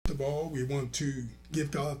of all, we want to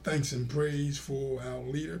give God thanks and praise for our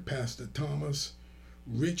leader, Pastor Thomas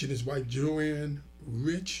Rich, and his wife, Joanne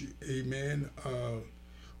Rich. Amen.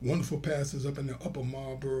 Wonderful pastors up in the Upper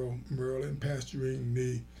Marlboro, Maryland, pastoring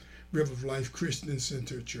the River of Life Christian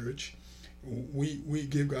Center Church. We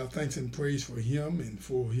give God thanks and praise for him and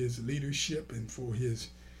for his leadership and for his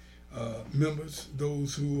members,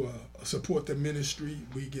 those who support the ministry.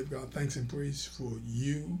 We give God thanks and praise for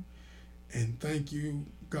you, and thank you,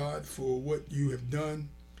 God, for what you have done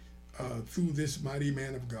through this mighty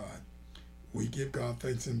man of God. We give God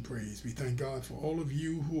thanks and praise. We thank God for all of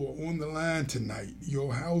you who are on the line tonight,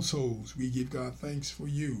 your households. We give God thanks for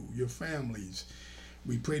you, your families.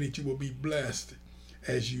 We pray that you will be blessed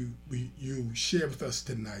as you share with us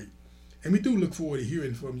tonight. And we do look forward to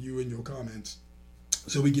hearing from you in your comments.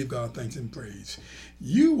 So we give God thanks and praise.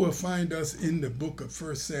 You will find us in the book of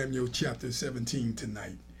 1 Samuel chapter 17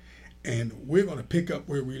 tonight. And we're going to pick up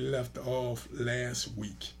where we left off last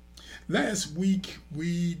week. Last week,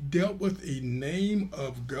 we dealt with a name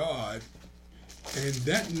of God, and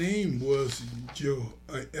that name was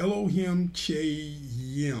Elohim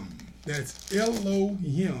Chayim. That's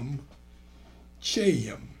Elohim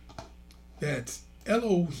Chayim. That's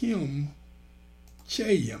Elohim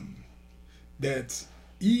Chayim. That's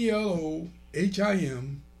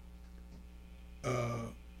Elohim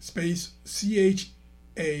space Chayim.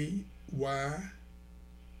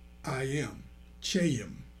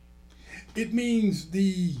 Chayim. It means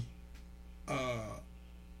the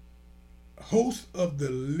host of the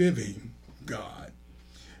living God.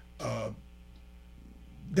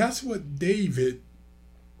 That's what David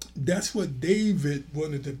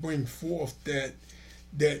wanted to bring forth, that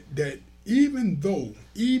even though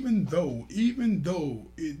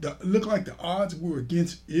it looked like the odds were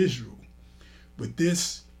against Israel, with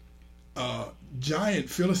this giant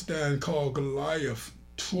Philistine called Goliath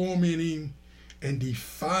tormenting and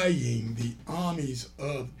defying the armies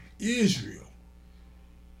of Israel,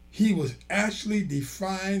 he was actually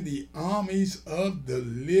defying the armies of the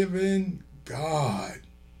living God.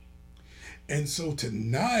 And so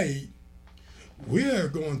tonight, we're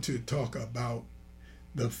going to talk about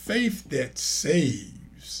the faith that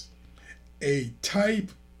saves, a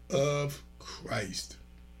type of Christ.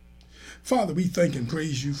 Father, we thank and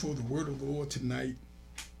praise you for the word of the Lord tonight,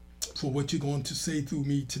 for what you're going to say through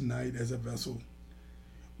me tonight as a vessel.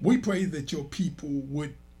 We pray that your people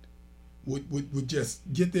would just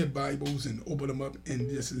get their Bibles and open them up and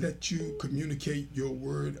just let you communicate your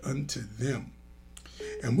word unto them.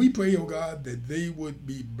 And we pray, oh God, that they would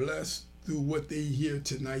be blessed through what they hear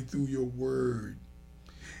tonight through your word.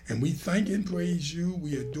 And we thank and praise you.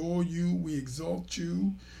 We adore you. We exalt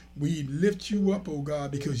you. We lift you up, oh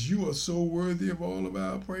God, because you are so worthy of all of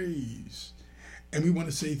our praise. And we want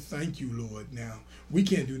to say thank you, Lord. Now, we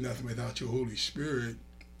can't do nothing without your Holy Spirit.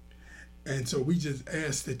 And so we just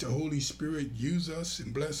ask that the Holy Spirit use us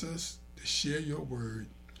and bless us to share your word.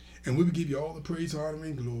 And we will give you all the praise, honor,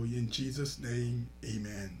 and glory in Jesus' name.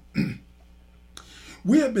 Amen.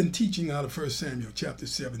 We have been teaching out of 1 Samuel chapter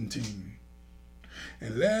 17.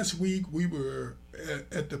 And last week we were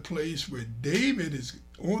at the place where David is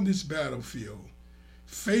on this battlefield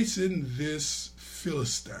facing this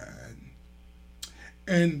Philistine.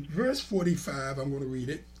 And verse 45, I'm going to read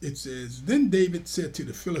it. It says, "Then David said to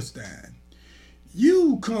the Philistine,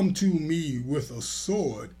 'You come to me with a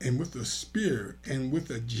sword and with a spear and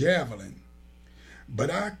with a javelin,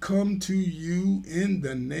 but I come to you in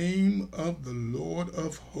the name of the Lord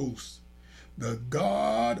of hosts, the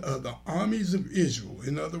God of the armies of Israel.'"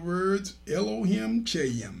 In other words, Elohim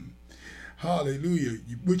Chayim. Hallelujah.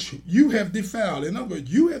 "Which you have defiled." In other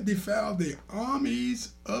words, you have defiled the armies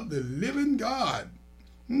of the living God.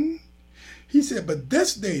 He said, "But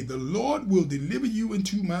this day the Lord will deliver you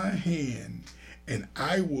into my hand, and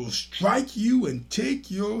I will strike you and take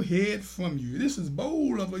your head from you." This is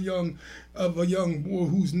bold of a young boy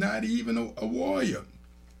who's not even a warrior.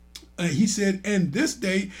 He said, "And this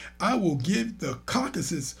day I will give the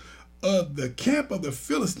carcasses of the camp of the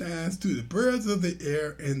Philistines to the birds of the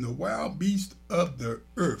air and the wild beasts of the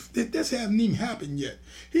earth." This hasn't even happened yet.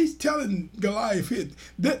 He's telling Goliath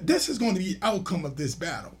that this is going to be the outcome of this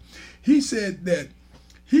battle. He said that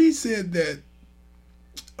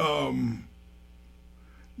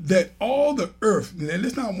all the earth, now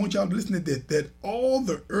listen, I want y'all to listen to this, that all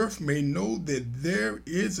the earth may know that there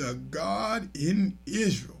is a God in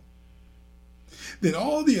Israel. Then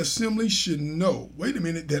all the assembly should know, wait a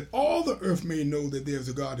minute, that all the earth may know that there's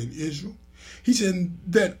a God in Israel. He said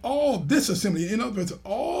that all this assembly, in other words,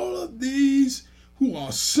 all of these who are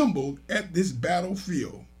assembled at this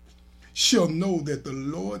battlefield, shall know that the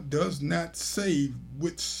Lord does not save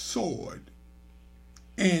with sword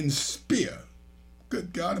and spear.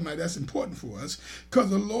 Good God Almighty, that's important for us, because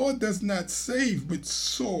the Lord does not save with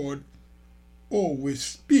sword or with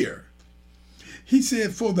spear. He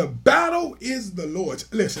said, for the battle is the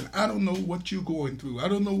Lord's. Listen, I don't know what you're going through. I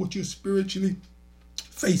don't know what you're spiritually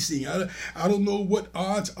facing. I don't know what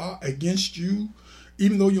odds are against you.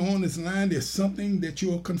 Even though you're on this line, there's something that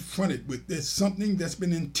you're confronted with. There's something that's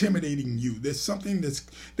been intimidating you. There's something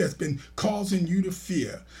that's been causing you to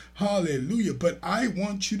fear. Hallelujah. But I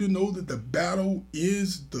want you to know that the battle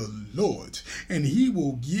is the Lord's, and he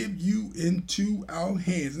will give you into our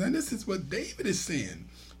hands. Now, this is what David is saying.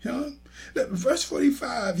 Verse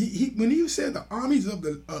 45, when he said the armies of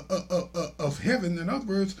the of heaven, in other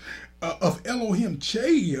words, of Elohim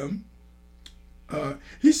Chayim,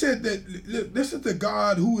 he said that this is the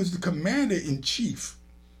God who is the commander in chief.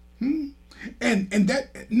 And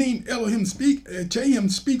that name Elohim Chayim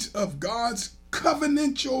speaks of God's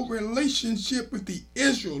covenantal relationship with the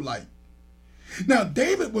Israelite. Now,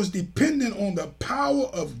 David was dependent on the power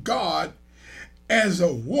of God as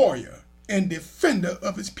a warrior and defender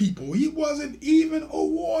of his people. He wasn't even a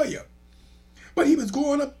warrior, but he was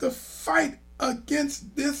going up to fight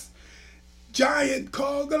against this giant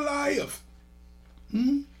called Goliath.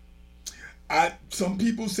 Some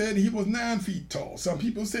people said he was 9 feet tall. Some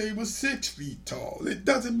people say he was 6 feet tall. It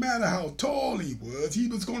doesn't matter how tall he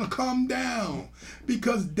was going to come down,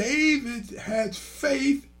 because David had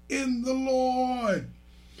faith in the Lord.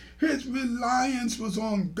 His reliance was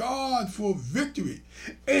on God for victory.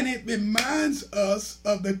 And it reminds us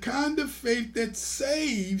of the kind of faith that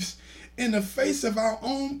saves in the face of our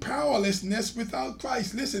own powerlessness without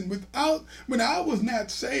Christ. Listen, when I was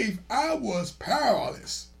not saved, I was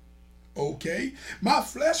powerless. Okay? My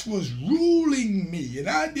flesh was ruling me, and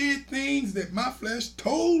I did things that my flesh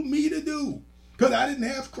told me to do because I didn't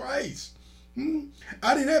have Christ.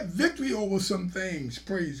 I didn't have victory over some things,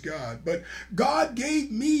 praise God. But God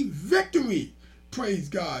gave me victory, praise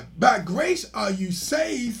God. By grace are you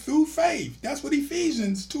saved through faith. That's what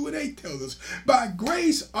Ephesians 2:8 tells us. By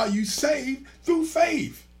grace are you saved through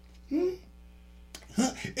faith. It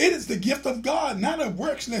is the gift of God, not of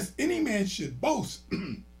works, lest any man should boast.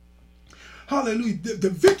 Hallelujah. The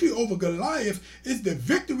victory over Goliath is the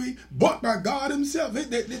victory bought by God himself.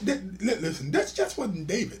 Listen, that's just wasn't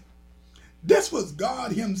David. This was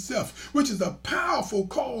God himself, which is a powerful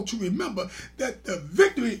call to remember that the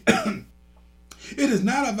victory, it is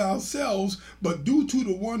not of ourselves, but due to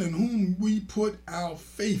the one in whom we put our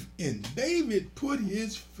faith in. David put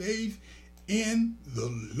his faith in the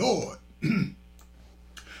Lord.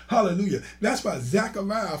 Hallelujah. That's why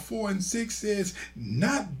Zechariah 4:6 says,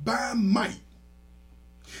 not by might,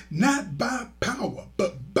 not by power,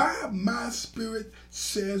 but by my spirit,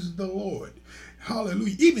 says the Lord.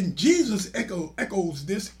 Hallelujah. Even Jesus echoes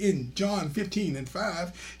this in John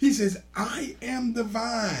 15:5. He says, I am the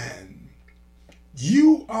vine.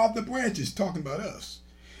 You are the branches, talking about us.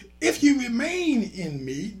 If you remain in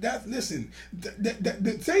me, listen,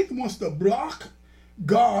 Satan wants to block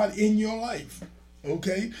God in your life.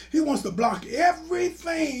 Okay? He wants to block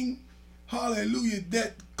everything, hallelujah,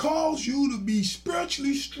 that calls you to be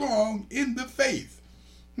spiritually strong in the faith.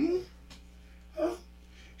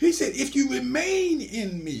 He said, if you remain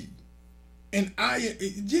in me, and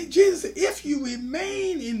Jesus said, if you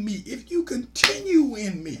remain in me, if you continue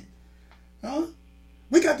in me,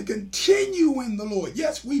 we got to continue in the Lord.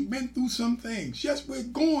 Yes, we've been through some things. Yes, we're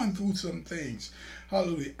going through some things.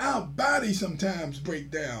 Hallelujah. Our bodies sometimes break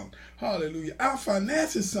down. Hallelujah. Our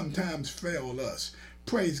finances sometimes fail us.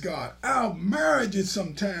 Praise God. Our marriages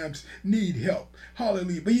sometimes need help.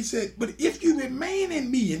 Hallelujah. But he said, but if you remain in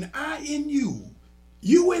me and I in you,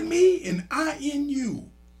 you in me and I in you.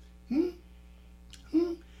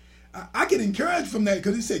 I get encouraged from that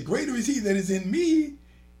because he said, greater is he that is in me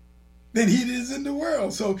than he that is in the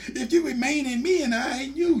world. So if you remain in me and I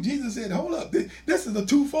in you, Jesus said, hold up, this is a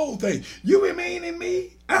twofold thing. You remain in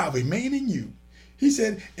me, I'll remain in you. He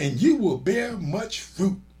said, and you will bear much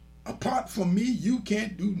fruit. Apart from me, you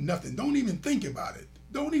can't do nothing. Don't even think about it.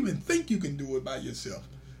 Don't even think you can do it by yourself.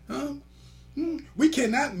 We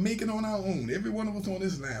cannot make it on our own. Every one of us on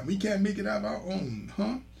this line, we can't make it out of our own.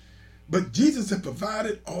 But Jesus has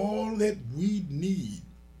provided all that we need.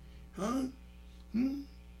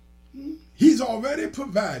 He's already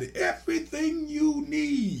provided everything you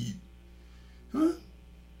need.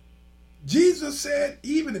 Jesus said,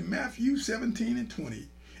 even in Matthew 17:20,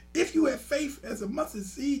 if you have faith as a mustard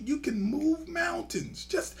seed, you can move mountains.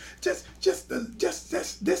 Just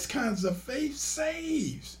this kinds of faith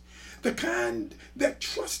saves. the kind that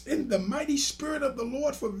trust in the mighty Spirit of the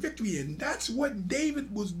Lord for victory. And that's what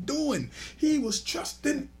David was doing. He was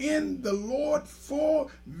trusting in the Lord for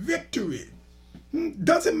victory.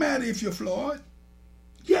 Doesn't matter if you're flawed.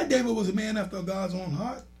 Yeah, David was a man after God's own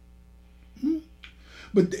heart.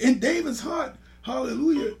 But in David's heart,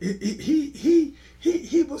 hallelujah, he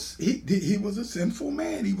was a sinful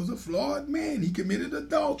man. He was a flawed man. He committed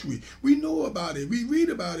adultery. We know about it. We read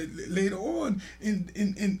about it later on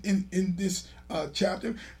in this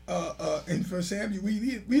chapter in 1 Samuel.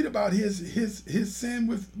 We read about his sin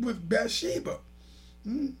with Bathsheba.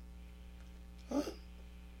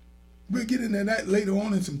 We'll get into that later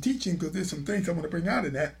on in some teaching, because there's some things I want to bring out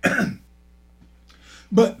of that.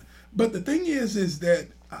 But the thing is that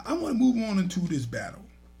I want to move on into this battle.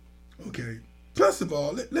 Okay. First of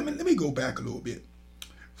all, let me go back a little bit.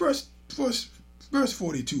 Verse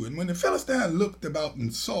 42. And when the Philistine looked about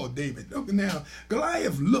and saw David, look now,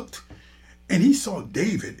 Goliath looked and he saw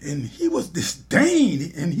David, and he was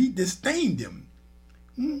disdained, and he disdained him.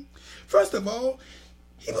 First of all,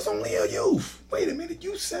 he was only a youth. Wait a minute,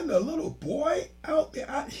 you send a little boy out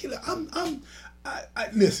there?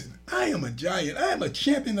 Listen, I am a giant. I am a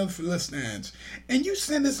champion of the Philistines. And you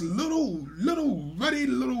send this little ruddy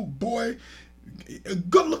little boy, a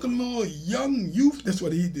good-looking little young youth. That's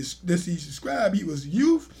what he described. He was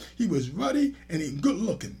youth, he was ruddy, and he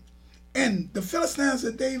good-looking. And the Philistines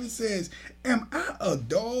that David says, am I a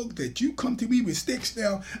dog that you come to me with sticks?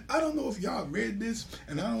 Now, I don't know if y'all read this,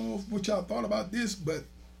 and I don't know what y'all thought about this, but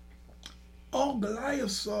all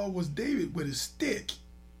Goliath saw was David with a stick.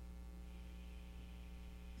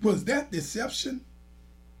 Was that deception?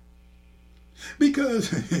 Because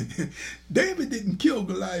David didn't kill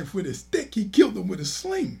Goliath with a stick, he killed him with a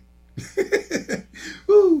sling.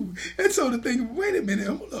 Ooh. And so the thing, wait a minute,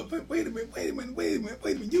 hold up, wait a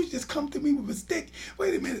minute, you just come to me with a stick.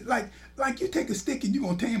 Wait a minute, like you take a stick and you're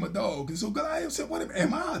going to tame a dog. And so Goliath said, what,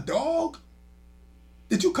 am I a dog?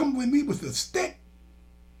 Did you come with me with a stick?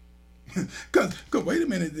 Because wait a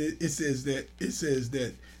minute, it says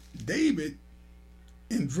that David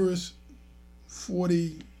in verse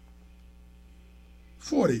 40,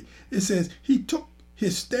 it says he took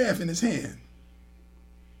his staff in his hand,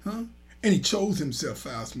 and he chose himself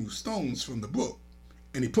 5 smooth stones from the brook,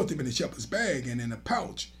 and he put them in a shepherd's bag and in a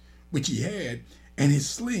pouch which he had, and his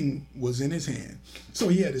sling was in his hand. So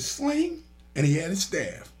he had his sling and he had his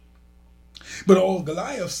staff. But all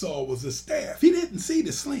Goliath saw was the staff. He didn't see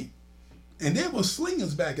the sling. And there were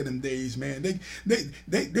slingers back in them days, man.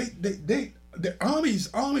 The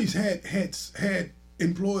armies had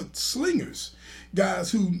employed slingers, guys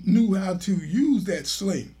who knew how to use that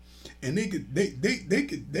sling, and they could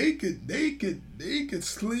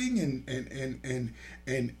sling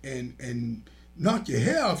and knock your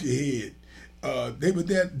hair off your head. They were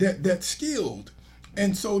that skilled.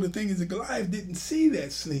 And so the thing is that Goliath didn't see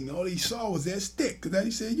that sling. All he saw was that stick. Because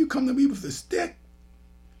he said, you come to me with a stick?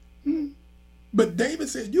 But David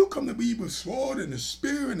said, you come to me with a sword and a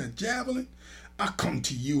spear and a javelin. I come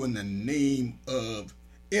to you in the name of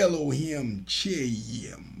Elohim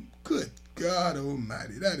Chayim. Good God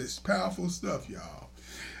Almighty. That is powerful stuff, y'all.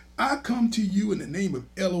 I come to you in the name of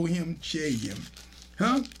Elohim Chayim.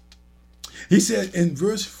 He said in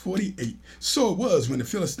verse 48, so it was when the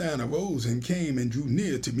Philistine arose and came and drew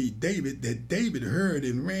near to meet David, that David heard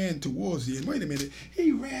and ran towards him. Wait a minute.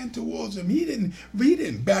 He ran towards him. He didn't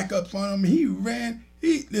back up on him. He ran.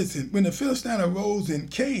 Listen, when the Philistine arose and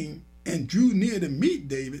came and drew near to meet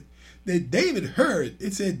David, that David heard.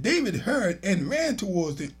 It said David heard and ran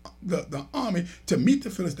towards the army to meet the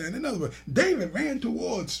Philistine. In other words, David ran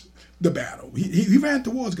towards the battle. He ran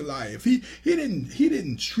towards Goliath. He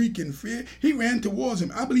didn't shriek in fear. He ran towards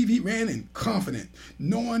him. I believe he ran in confidence,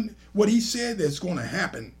 knowing what he said that's going to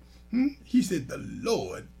happen. He said, the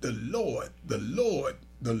Lord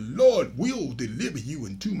will deliver you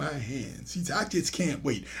into my hands. He said, I just can't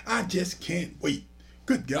wait. I just can't wait.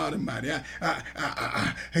 Good God Almighty!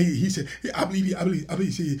 He said, I believe.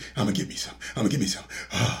 See, I'm gonna give me some. I'm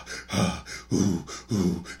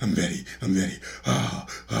ready.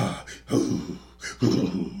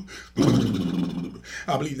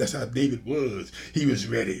 I believe that's how David was. He was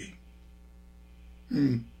ready.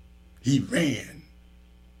 He ran.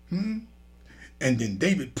 And then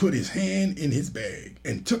David put his hand in his bag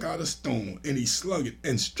and took out a stone, and he slung it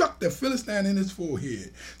and struck the Philistine in his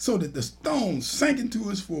forehead, so that the stone sank into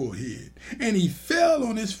his forehead, and he fell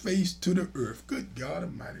on his face to the earth. Good God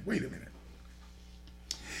Almighty. Wait a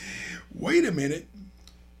minute.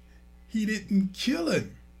 He didn't kill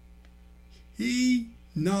him. He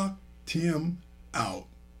knocked him out.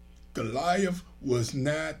 Goliath was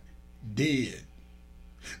not dead.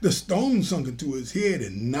 The stone sunk into his head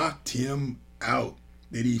and knocked him out,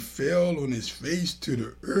 that he fell on his face to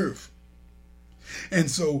the earth.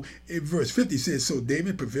 And so in verse 50 says, so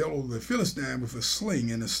David prevailed over the Philistine with a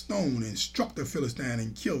sling and a stone, and struck the Philistine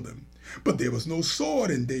and killed him. But there was no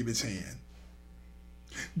sword in David's hand.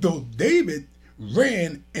 Though David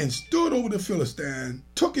ran and stood over the Philistine,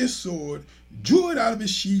 took his sword, drew it out of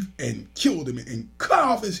his sheath, and killed him, and cut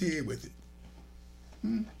off his head with it.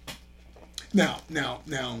 Now,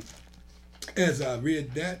 as I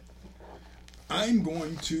read that, I'm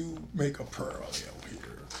going to make a parallel here.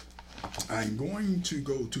 I'm going to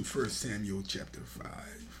go to 1 Samuel chapter 5.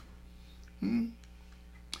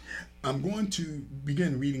 I'm going to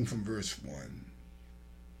begin reading from verse 1.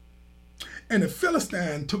 And the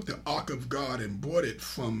Philistine took the ark of God and brought it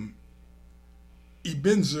from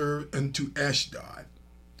Ebenezer unto Ashdod.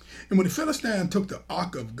 And when the Philistine took the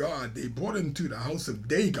ark of God, they brought it into the house of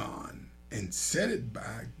Dagon and set it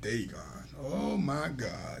by Dagon. Oh my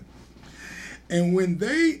God. And when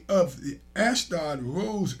they of the Ashdod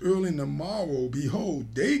rose early in the morrow,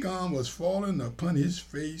 behold, Dagon was fallen upon his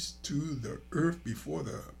face to the earth before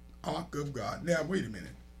the ark of God. Now, wait a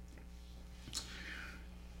minute.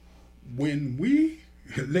 When we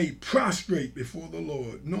lay prostrate before the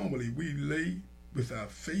Lord, normally we lay with our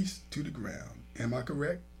face to the ground. Am I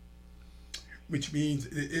correct? Which means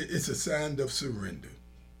it's a sign of surrender.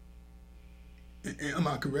 Am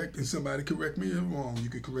I correct? And somebody correct me if I'm wrong. You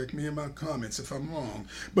can correct me in my comments if I'm wrong.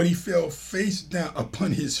 But he fell face down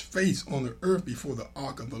upon his face on the earth before the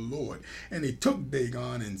ark of the Lord. And they took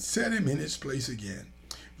Dagon and set him in his place again.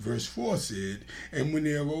 Verse 4 said, and when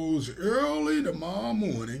they arose early the morrow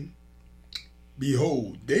morning,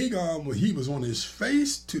 behold, Dagon, he was on his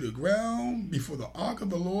face to the ground before the ark of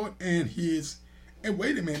the Lord, and wait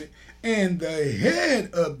a minute, and the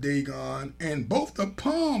head of Dagon and both the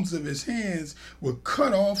palms of his hands were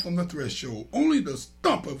cut off from the threshold. Only the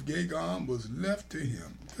stump of Dagon was left to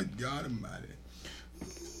him. Good God Almighty.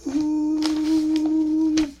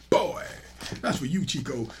 Ooh, boy. That's for you,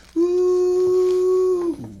 Chico.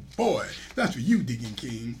 Ooh, boy. That's for you, Deacon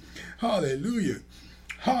King. Hallelujah.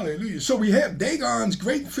 Hallelujah. So we have Dagon's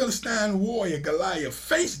great Philistine warrior, Goliath,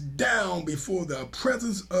 face down before the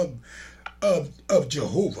presence of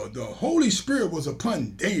Jehovah. The Holy Spirit was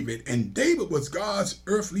upon David, and David was God's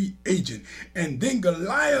earthly agent. And then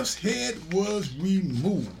Goliath's head was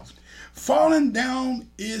removed. Falling down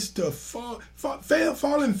is to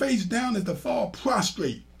falling face down is to fall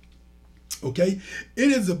prostrate. Okay?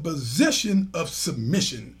 It is a position of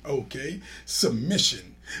submission. Okay?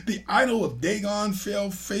 Submission. The idol of Dagon fell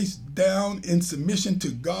face down in submission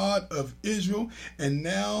to God of Israel, and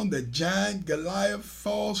now the giant Goliath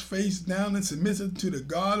falls face down in submission to the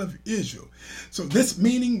God of Israel. So this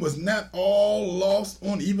meaning was not all lost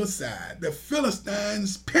on either side. The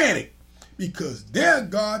Philistines panicked because their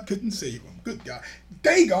God couldn't save them. Good God.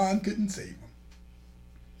 Dagon couldn't save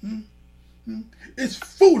them. It's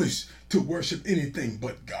foolish to worship anything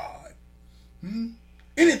but God.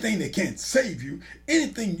 Anything that can't save you,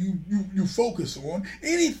 anything you focus on,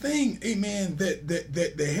 anything, amen,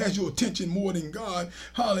 that has your attention more than God,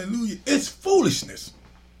 hallelujah, it's foolishness.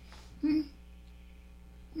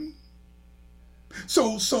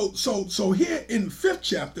 So here in the 5th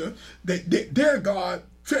chapter, their God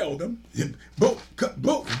failed them,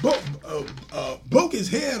 broke his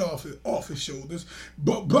head off his shoulders,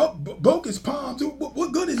 broke his palms.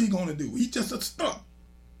 What good is he going to do? He's just a stump.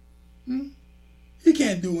 He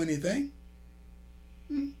can't do anything.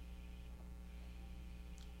 He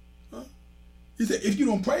said, if you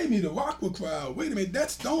don't pray me, the rock will cry out. Wait a minute,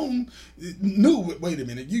 that stone knew, wait a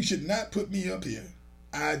minute, you should not put me up here.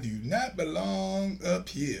 I do not belong up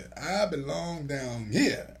here. I belong down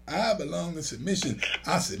here. I belong in submission.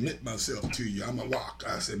 I submit myself to you. I'm a rock.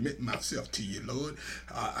 I submit myself to you, Lord.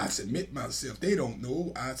 I submit myself. They don't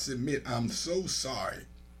know. I submit. I'm so sorry.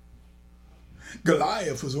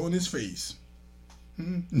 Goliath was on his face,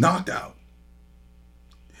 knocked out,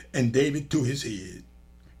 and David to his head.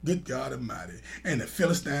 Good God Almighty. And the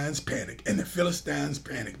Philistines panicked. And the Philistines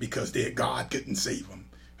panicked because their God couldn't save them.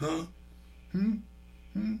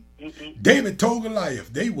 David told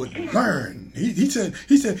Goliath they would learn. He said,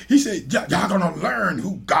 y'all gonna learn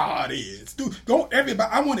who God is.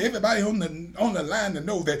 I want everybody on the line to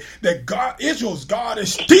know that God, Israel's God,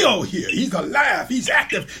 is still here. He's alive. He's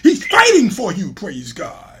active. He's fighting for you. Praise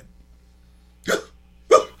God.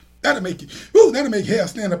 That'll make hair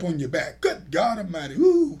stand up on your back. Good God Almighty.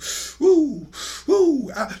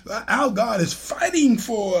 Our God is fighting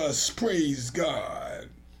for us. Praise God.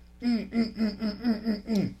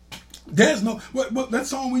 There's no, what that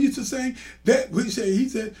song we used to sing, that we say, he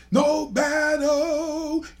said, no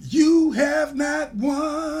battle you have not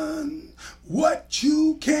won. What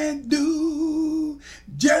you can't do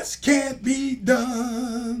just can't be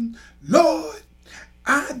done. Lord,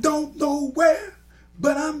 I don't know where,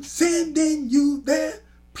 but I'm sending you there.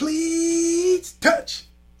 Please touch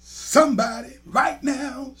somebody right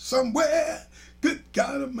now, somewhere. Good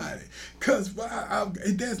God Almighty. Because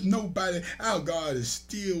there's nobody. Our God is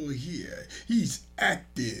still here. He's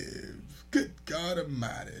active. Good God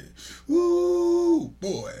Almighty. Ooh,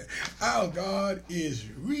 boy. Our God is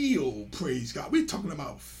real, praise God. We're talking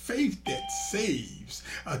about faith that saves,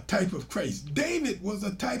 a type of Christ. David was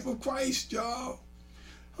a type of Christ, y'all.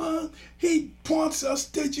 He points us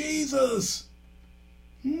to Jesus.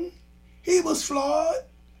 He was flawed.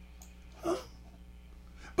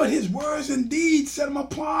 But his words and deeds set him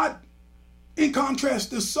apart. In contrast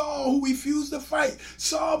to Saul, who refused to fight.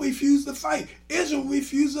 Saul refused to fight. Israel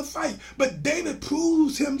refused to fight. But David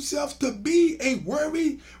proves himself to be a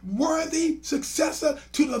worthy successor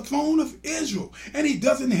to the throne of Israel. And he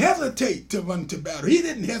doesn't hesitate to run to battle. He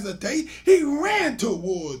didn't hesitate. He ran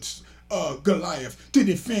towards Goliath to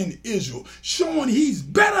defend Israel, showing he's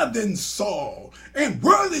better than Saul and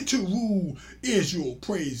worthy to rule Israel,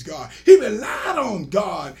 praise God. He relied on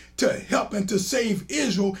God to help and to save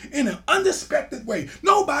Israel in an unexpected way.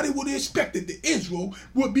 Nobody would have expected that Israel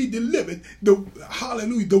would be delivered the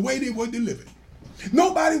way they were delivered.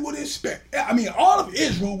 Nobody would expect. I mean, all of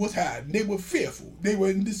Israel was hiding. They were fearful. They were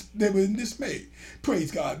in dismay.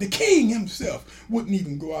 Praise God. The king himself wouldn't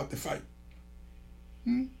even go out to fight.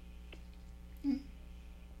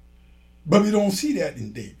 But we don't see that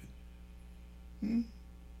in David.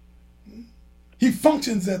 He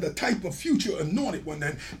functions as a type of future anointed one.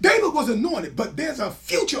 And David was anointed, but there's a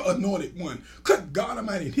future anointed one. Good God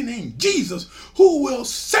Almighty, his name Jesus, who will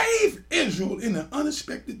save Israel in an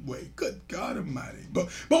unexpected way. Good God Almighty. But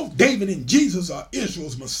both David and Jesus are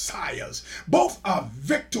Israel's messiahs. Both are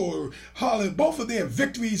victor. Both of their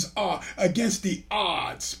victories are against the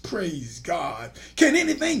odds. Praise God. Can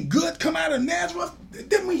anything good come out of Nazareth?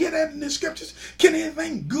 Didn't we hear that in the scriptures? Can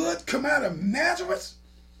anything good come out of Nazareth?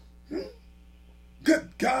 Good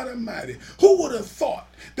God Almighty. Who would have thought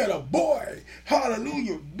that a boy,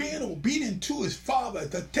 hallelujah, being obedient to his father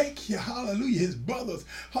to take, hallelujah, his brothers,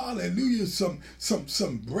 hallelujah, some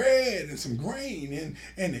bread and some grain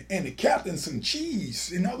and the captain some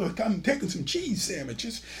cheese. In other words, I'm taking some cheese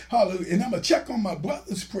sandwiches, hallelujah, and I'm going to check on my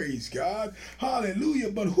brothers, praise God,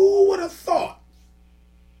 hallelujah. But who would have thought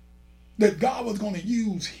that God was going to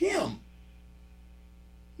use him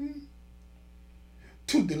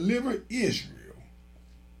to deliver Israel?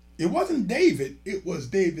 It wasn't David, it was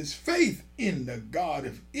David's faith in the God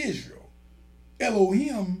of Israel,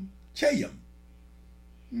 Elohim Chayim.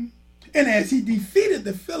 And as he defeated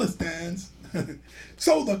the Philistines,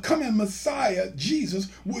 so the coming Messiah, Jesus,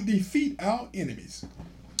 would defeat our enemies.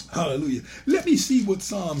 Hallelujah. Let me see what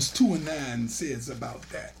Psalms 2 and 9 says about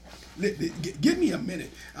that. Give me a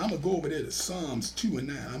minute. I'm going to go over there to Psalms 2 and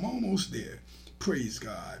 9. I'm almost there. Praise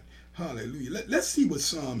God. Hallelujah. Let's see what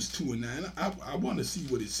Psalms 2 and 9. I want to see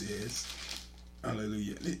what it says.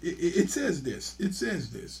 Hallelujah. It says this. It says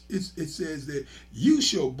this. It says that you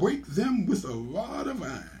shall break them with a rod of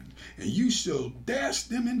iron, and you shall dash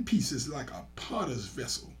them in pieces like a potter's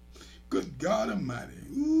vessel. Good God Almighty.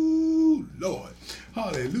 Ooh, Lord.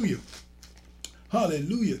 Hallelujah.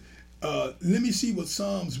 Hallelujah. Let me see what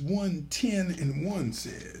Psalms 110 and 1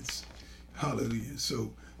 says. Hallelujah.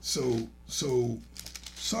 So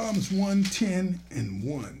Psalms 110 and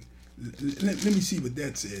 1. Let me see what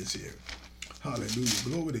that says here. Hallelujah.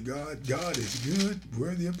 Glory to God. God is good,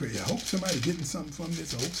 worthy of praise. I hope somebody's getting something from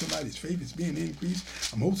this. I hope somebody's faith is being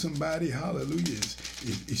increased. I hope somebody, hallelujah,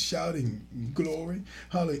 is shouting glory.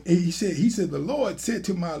 Hallelujah. He said, the Lord said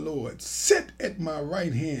to my Lord, sit at my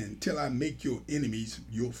right hand till I make your enemies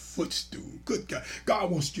your footstool. Good God.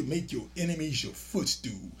 God wants you to make your enemies your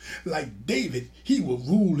footstool. Like David, he will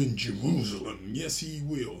rule in Jerusalem. Yes, he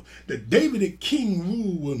will. The Davidic king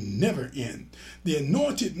rule will never end. The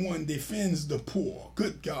anointed one defends the poor,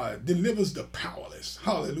 good God, delivers the powerless,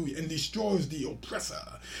 hallelujah, and destroys the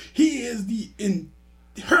oppressor. He is the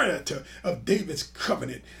inheritor of David's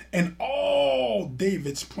covenant and all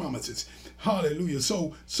David's promises, hallelujah.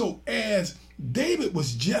 So as David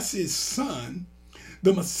was Jesse's son,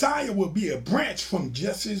 the Messiah will be a branch from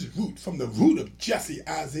Jesse's root, from the root of Jesse,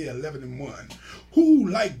 Isaiah 11 and 1, who,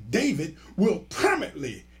 like David, will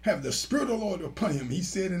permanently have the Spirit of the Lord upon him. He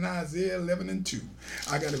said in Isaiah 11 and 2.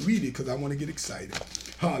 I got to read it because I want to get excited.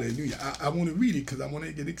 Hallelujah. I want to read it because I want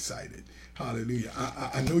to get excited. Hallelujah.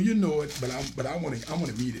 I know you know it, but I want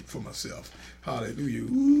to read it for myself. Hallelujah.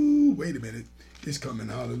 Ooh, wait a minute. It's coming.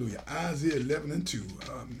 Hallelujah. Isaiah 11 and 2.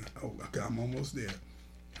 Okay, I'm almost there.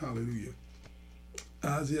 Hallelujah.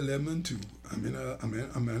 Isaiah 11 and 2. I'm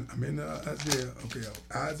in Isaiah. Okay,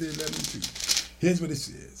 Isaiah 11 and 2. Here's what it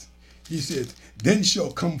says. He says, then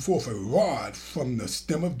shall come forth a rod from the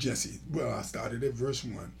stem of Jesse. Well, I started at verse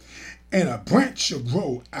 1. And a branch shall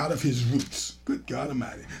grow out of his roots. Good God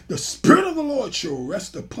Almighty. The Spirit of the Lord shall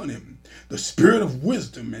rest upon him. The Spirit of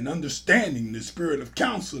wisdom and understanding, the Spirit of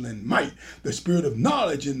counsel and might, the Spirit of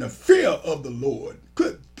knowledge and the fear of the Lord.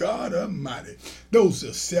 Good God Almighty. Those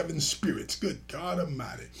are 7 spirits. Good God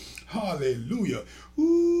Almighty. Hallelujah.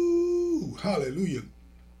 Ooh, hallelujah.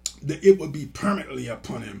 That it would be permanently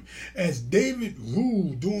upon him. As David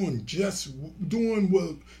ruled doing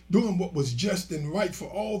what was just and right for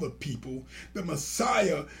all the people, the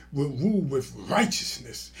Messiah will rule with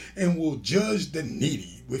righteousness and will judge the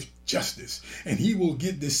needy with justice, and he will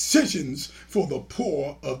give decisions for the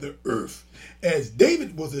poor of the earth. As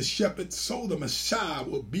David was a shepherd, so the Messiah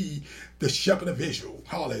will be the shepherd of Israel.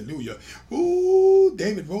 Hallelujah. Ooh,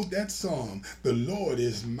 David wrote that song. The Lord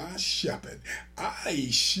is my shepherd. I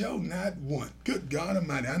shall not want. Good God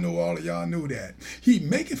Almighty. I know all of y'all know that. He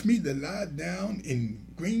maketh me to lie down in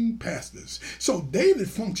green pastures. So David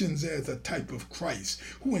functions as a type of Christ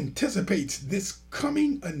who anticipates this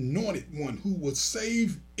coming anointed one who will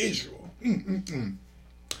save Israel.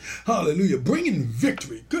 Hallelujah. Bringing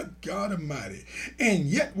victory. Good God Almighty. And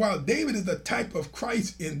yet, while David is a type of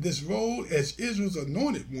Christ in this role as Israel's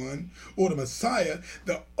anointed one, or the Messiah,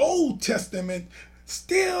 the Old Testament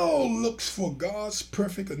still looks for God's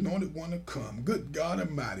perfect anointed one to come. Good God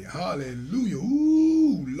Almighty. Hallelujah.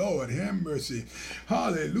 Ooh, Lord, have mercy.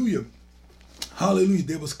 Hallelujah. Hallelujah.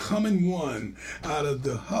 There was coming one out of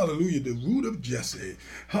the, hallelujah, the root of Jesse.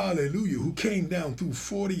 Hallelujah. Who came down through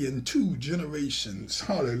 42 generations.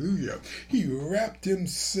 Hallelujah. He wrapped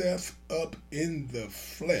himself up in the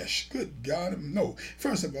flesh. Good God. No.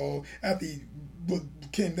 First of all, after he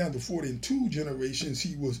came down to 42 generations,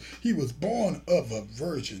 he was born of a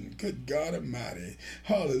virgin. Good God Almighty.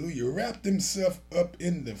 Hallelujah. Wrapped himself up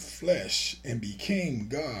in the flesh and became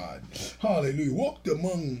God. Hallelujah. Walked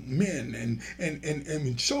among men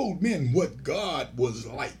and showed men what God was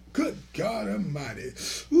like. Good God Almighty.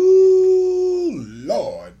 Ooh,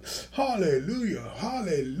 Lord. Hallelujah.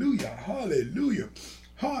 Hallelujah. Hallelujah.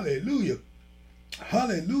 Hallelujah.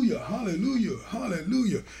 Hallelujah, hallelujah,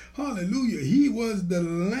 hallelujah, hallelujah. He was the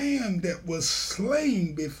lamb that was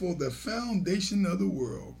slain before the foundation of the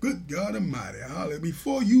world. Good God Almighty, hallelujah.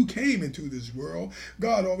 Before you came into this world,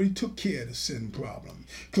 God already took care of the sin problem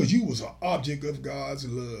because you was an object of God's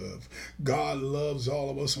love. God loves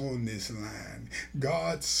all of us on this line.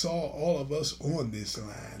 God saw all of us on this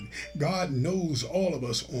line. God knows all of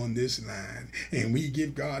us on this line. And we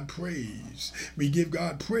give God praise. We give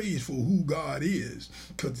God praise for who God is.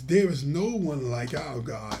 Because there is no one like our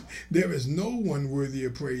God. There is no one worthy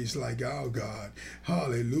of praise like our God.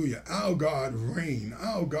 Hallelujah. Our God reigns.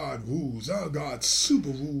 Our God rules. Our God super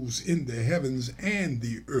rules in the heavens and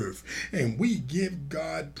the earth. And we give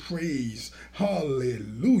God praise.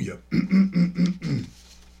 Hallelujah.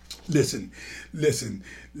 Listen.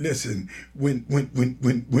 When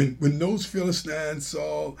those Philistines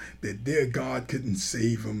saw that their God couldn't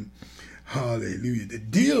save them, hallelujah. The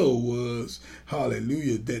deal was,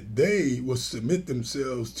 hallelujah, that they would submit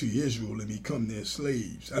themselves to Israel and become their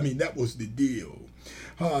slaves. I mean, that was the deal.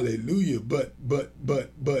 Hallelujah. But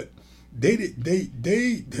they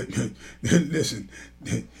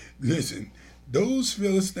listen, those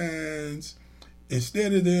Philistines,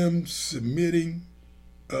 instead of them submitting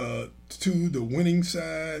to the winning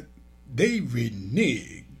side, they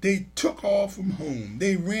reneged. They took off from home.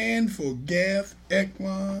 They ran for Gath,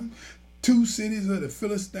 Ekron, 2 cities of the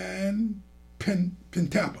Philistine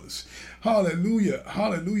Pentapolis. Hallelujah,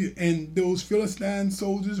 hallelujah. And those Philistine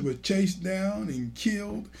soldiers were chased down and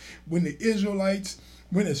killed when the Israelites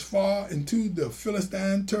went as far into the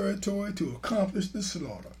Philistine territory to accomplish the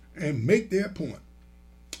slaughter and make their point.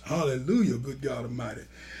 Hallelujah, good God Almighty.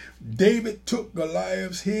 David took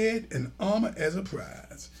Goliath's head and armor as a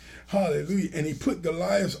prize. Hallelujah. And he put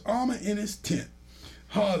Goliath's armor in his tent.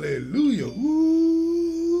 Hallelujah.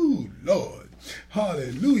 Ooh, Lord.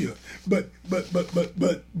 Hallelujah. But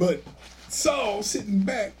Saul sitting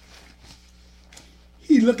back,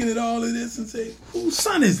 he looking at all of this and say, whose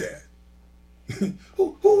son is that?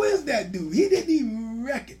 Who is that dude? He didn't even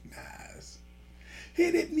recognize. He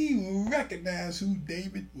didn't even recognize who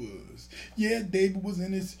David was. Yeah, David was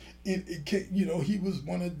he was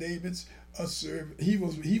one of David's servant.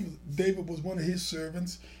 David was one of his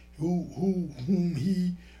servants. whom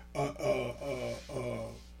he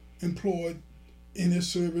employed in his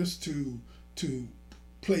service to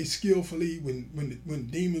play skillfully when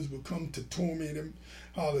demons would come to torment him.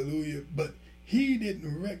 Hallelujah. But he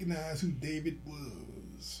didn't recognize who David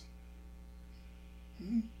was.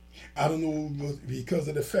 I don't know because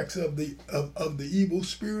of the effects of the evil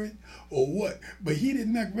spirit or what, but he did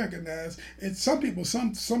not recognize. And some people,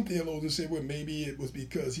 some theologians say, well, maybe it was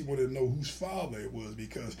because he wanted to know whose father it was.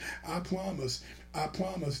 Because I promise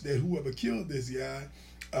that whoever killed this guy,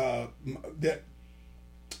 that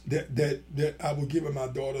I will give him my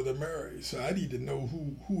daughter to marry. So I need to know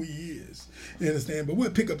who he is. You understand? But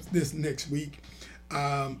we'll pick up this next week.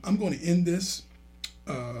 I'm going to end this.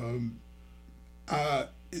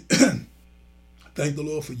 Thank the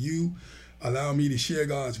Lord for you allowing me to share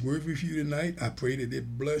God's word with you tonight. I pray that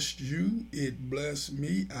it blessed you. It blessed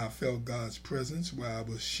me. I felt God's presence while I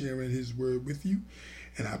was sharing his word with you.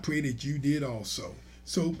 And I pray that you did also.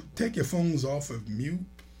 So take your phones off of mute.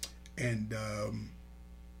 And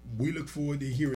we look forward to hearing